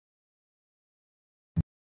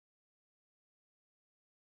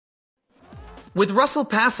With Russell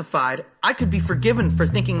pacified, I could be forgiven for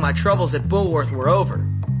thinking my troubles at Bullworth were over.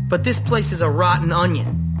 But this place is a rotten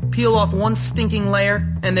onion. Peel off one stinking layer,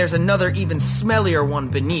 and there's another even smellier one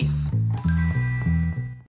beneath.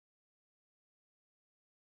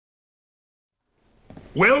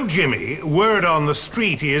 Well, Jimmy, word on the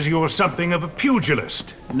street is you're something of a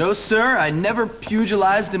pugilist. No, sir, I never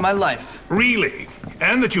pugilized in my life. Really?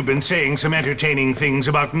 And that you've been saying some entertaining things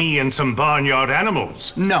about me and some barnyard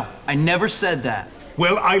animals. No, I never said that.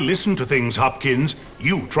 Well, I listen to things, Hopkins.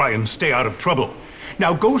 You try and stay out of trouble.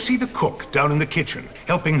 Now go see the cook down in the kitchen.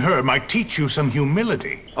 Helping her might teach you some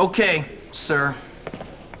humility. Okay, sir.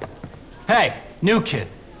 Hey, new kid.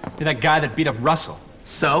 You're that guy that beat up Russell.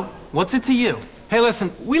 So, what's it to you? Hey,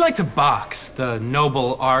 listen, we like to box, the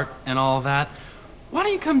noble art and all that. Why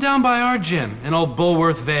don't you come down by our gym in old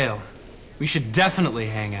Bullworth Vale? We should definitely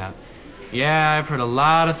hang out. Yeah, I've heard a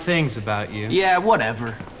lot of things about you. Yeah,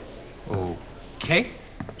 whatever. Okay.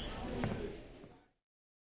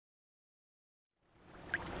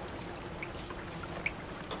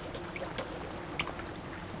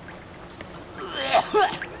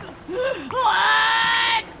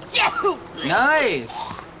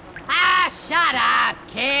 Nice! Ah, shut up,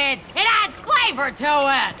 kid. It adds flavor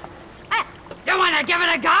to it. You want to give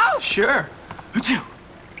it a go? Sure.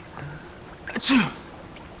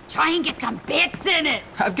 Try and get some bits in it.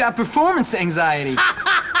 I've got performance anxiety.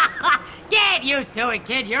 Get used to it,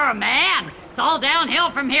 kid. You're a man. It's all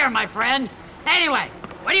downhill from here, my friend. Anyway,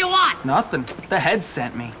 what do you want? Nothing. The head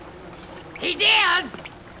sent me. He did?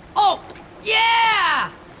 Oh,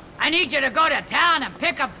 yeah! I need you to go to town and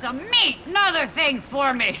pick up some meat and other things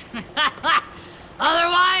for me.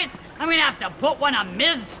 Otherwise, I'm gonna have to put one of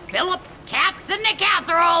Ms. Phillips' cats in the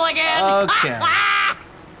casserole again. Okay.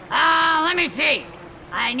 Let me see.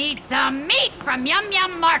 I need some meat from Yum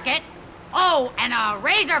Yum Market. Oh, and a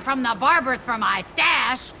razor from the barber's for my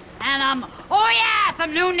stash. And, oh yeah,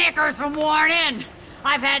 some new knickers from Worn In.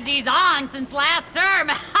 I've had these on since last term.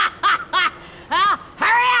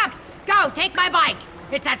 Hurry up! Go, take my bike.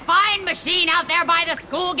 It's that fine machine out there by the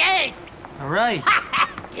school gates. All right.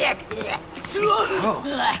 Gross.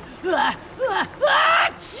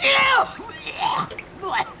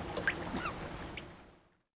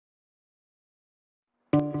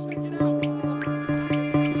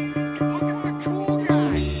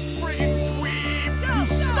 You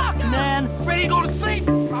suck, man! Ready to go to sleep?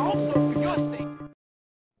 I hope so, for your sake.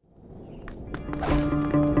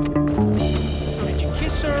 So did you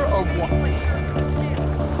kiss her or what?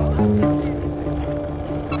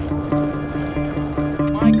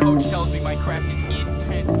 My coach tells me my craft is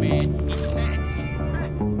intense, man. Intense.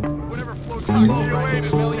 Whatever floats your boat, right?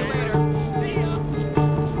 Smell you later. See ya.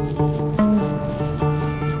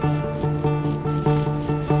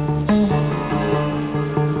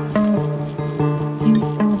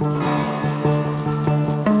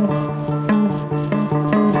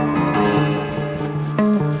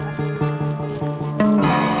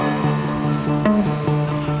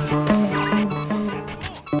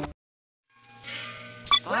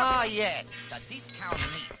 Ah, yes, the discount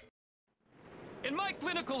meat. In my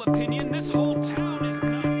clinical opinion, this whole town is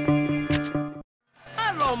nuts.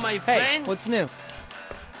 Hello, my Hey, friend. what's new?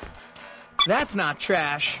 That's not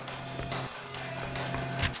trash.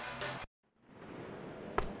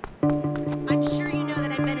 I'm sure you know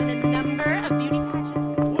that I've been in a number of beauty pageants.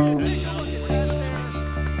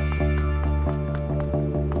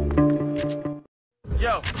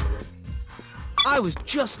 Yo. I was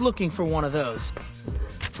just looking for one of those.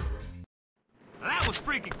 That was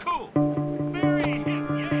freaking cool. Very hip,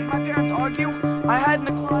 yeah. My parents argue. I hide in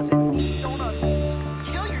the closet and eat donuts.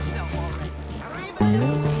 Kill yourself already.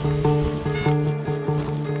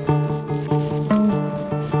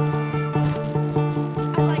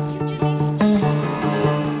 I like you, Jimmy.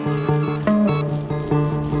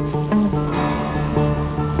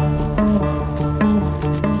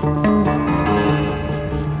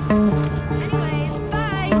 Anyways,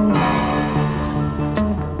 bye.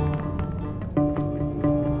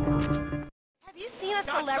 Have you seen a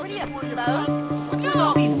celebrity at Lowe's? Look at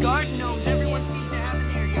all these garden gnomes everyone seems to have in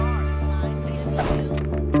their yards.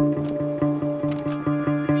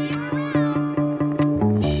 See you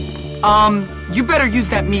around. You better use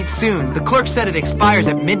that meat soon. The clerk said it expires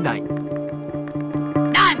at midnight.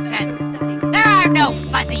 Nonsense! There are no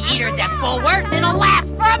fuzzy eaters at Bullworth. It'll last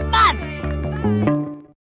for a month.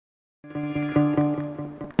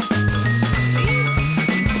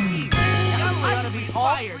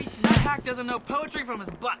 That hack doesn't know poetry from his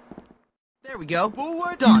butt. There we go.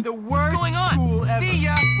 Bullworth, Done. the worst going on? school ever. See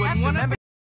ya. Wouldn't wanna